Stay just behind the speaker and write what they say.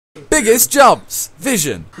Biggest jumps,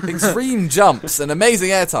 vision, extreme jumps, and amazing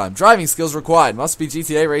airtime. Driving skills required. Must be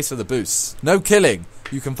GTA race for the boosts. No killing.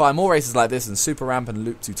 You can find more races like this and super ramp and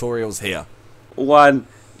loop tutorials here. One.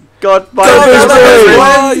 God, my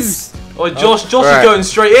Oh, Josh is going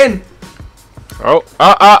straight in.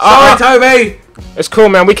 Sorry, Toby. It's cool,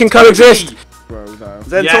 man. We can coexist.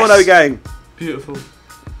 Zentorno Yes. gang. Beautiful.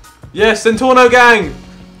 Yes, Zentorno gang.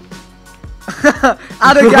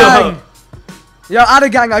 Add a gang. Yo, add a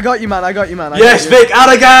gang. I got you, man. Yes, Vic,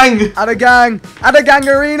 add a gang. Add a gang. Add a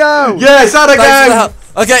gangarino. Yes, add a gang.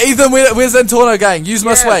 Okay, Ethan, we're Zentorno gang. Use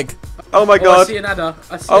my swag. Oh my I god. see an adder.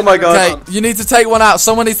 Oh my god. Okay, you need to take one out.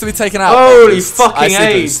 Someone needs to be taken out. Holy Boosts. fucking I AIDS.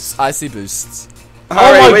 see boosts. I see boosts.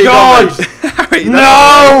 Harry, Oh my where you god. going, mate? Harry,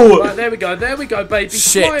 No. Right, there we go, baby.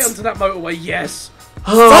 Shit. Fly onto that motorway, yes.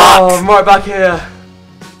 Oh, I'm right back here.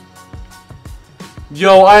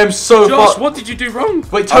 Yo, I am so Josh, fucked. what did you do wrong?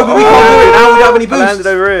 Wait, Toby, we can't do it now. We don't have any I landed boosts.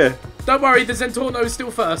 over here. Don't worry, the Zentorno is still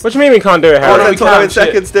first. What do you mean we can't do it, Oh, Harry? no, we Zentorno can't, in shit.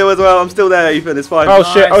 second still as well. I'm still there, Ethan. It's fine. Oh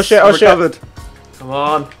shit! Oh shit! Oh I'm shit! recovered. Come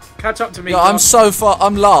on. Catch up to me. Yo, I'm so far.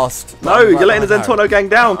 I'm last. No, you're letting the Zentorno gang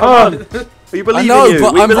down. Come on. We believe I know, in you.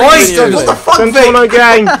 but We I'm believe right. in you. What the fuck, Zentorno Vic?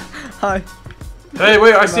 gang. Hi. Hey,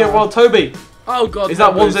 wait, I see a wild Toby. Oh god. Is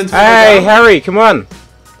that one boost. Zentorno Hey, down? Harry, come on.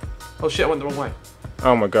 Oh shit, I went the wrong way.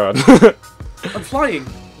 Oh my god. I'm flying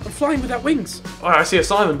without wings. Alright, I see a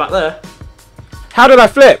Simon back there. How did I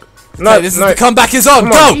flip? No, Okay, this is the comeback is on. Come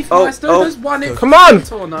Go. on. Keith Oh, Meister oh. has won it. Come on.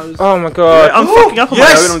 Zentornos. Oh my Yeah, god. I'm fucking up on my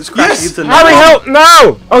yes, own. I'm just crashing yes. into Harry, help!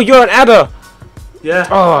 No! Oh, you're an adder. Yeah.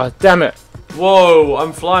 Oh, damn it. Whoa,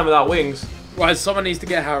 I'm flying without wings. Right, someone needs to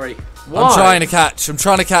get Harry. Why? I'm trying to catch.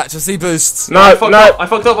 I see boosts. No, I fucked no. up. I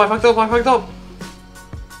fucked up.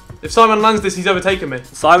 If Simon lands this, he's overtaken me.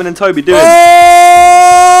 Simon and Toby doing.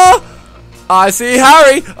 Oh! I see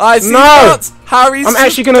Harry. I see No. nuts. Harry's. I'm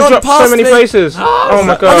actually gonna gone drop so past many me. places. Oh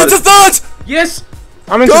my I'm god. into third. Yes.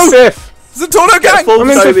 I'm into Go. fifth. Zentorno Get gang. fourth, I'm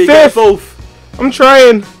into Toby. Get fifth. fourth. I'm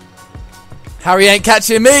trying. Harry ain't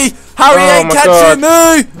catching me. Harry Oh ain't my catching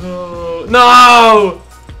me. Oh, no!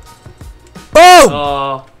 Boom.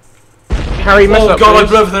 Oh, Harry messed oh up. god, I please.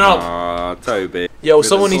 blew everything up. Ah, Toby. Yo, With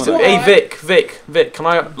someone the needs to. sauna. Hey, Vic, can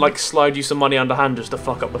I like slide you some money underhand just to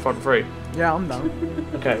fuck up the front three? Yeah, I'm down.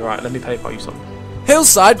 Okay, right, let me PayPal you some.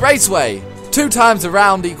 Hillside Raceway. 2 times a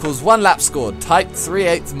round equals 1 lap scored. Type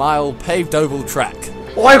 3/8 mile paved oval track.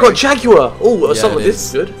 Oh, I got Jaguar. Oh, Yeah, something it this is.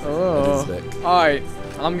 is good. Oh. That is Vic. Alright.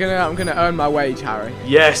 I'm gonna earn my wage, Harry.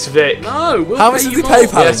 Yes, Vic. No. We'll How pay much is you the more.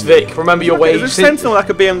 PayPal? Yes, Vic. Remember your Is wage. this Sentinel like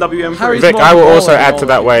a BMW M3? Harry's Vic, more I will baller also than add to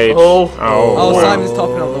that wage. Oh. Oh, Oh. Simon's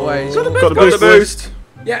topping up the wage. Got the Got the boost. boost.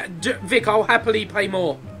 Yeah, Vic, I'll happily pay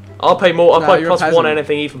more. I'll pay more. I'll No, pay you're a plus 1 peasant.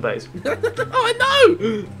 anything Ethan pays. Oh, I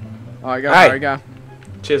know. Alright, go, Hey. Harry, go.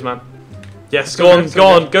 Cheers, man. Yes, go, go on, let's go go.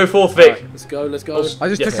 on. Go forth, Vic. Right, let's go. I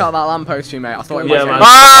just Yes. took out that lamppost for you, mate. I thought it Yeah, might man. get-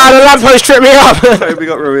 Ah, the lamppost tripped me up. Toby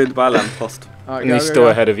got ruined by a lamppost. Alright, And go, he's go, still go.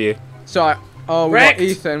 ahead of you. So, oh, we Wrecked. got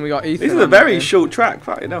Ethan. This is a very short track.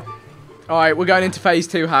 Fuck, you know. Alright, we're going into phase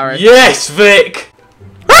 2, Harry. Yes, Vic.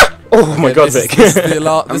 Oh my god, This is- Vic. this is the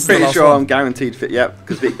la- I'm this is the pretty last sure one. I'm guaranteed fit. Yep,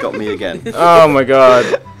 because Vic got me again. Oh my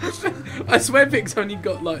god. I swear Vic's only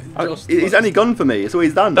got like just. He's only gone for me. It's all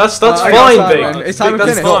he's done. That's I got fine, Simon. Vic. It's time Vic, to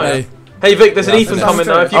that's finish. fine. Hey, Hey, Vic, there's an Yeah, Ethan it's coming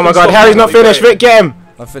time now. to If you Oh my can god, stop Harry's him, not that'd be finished. great. Vic, get him.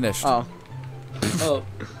 I'm finished. Oh. Oh.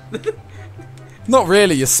 Not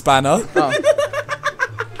really, you spanner. Oh.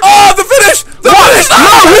 Oh, the finish! The finish! No,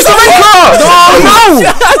 who's the red car? No!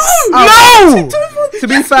 Yes! No! To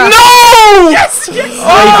be fair, No! yes!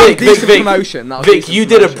 Hey, Vic, decent Vic, promotion. That was Vic, decent you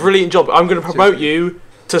did a promotion. brilliant job. I'm going to promote you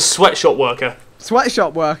to sweatshop worker.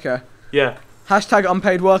 Sweatshop worker. Yeah. Hashtag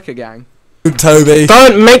unpaid worker gang. Toby.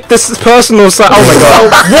 Don't make this personal. Oh my god.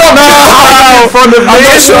 What? No! In front of me. I'm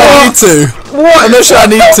not sure I need to. What? I'm not sure I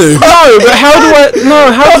need to. No, but how do I?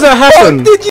 No, how does that happen?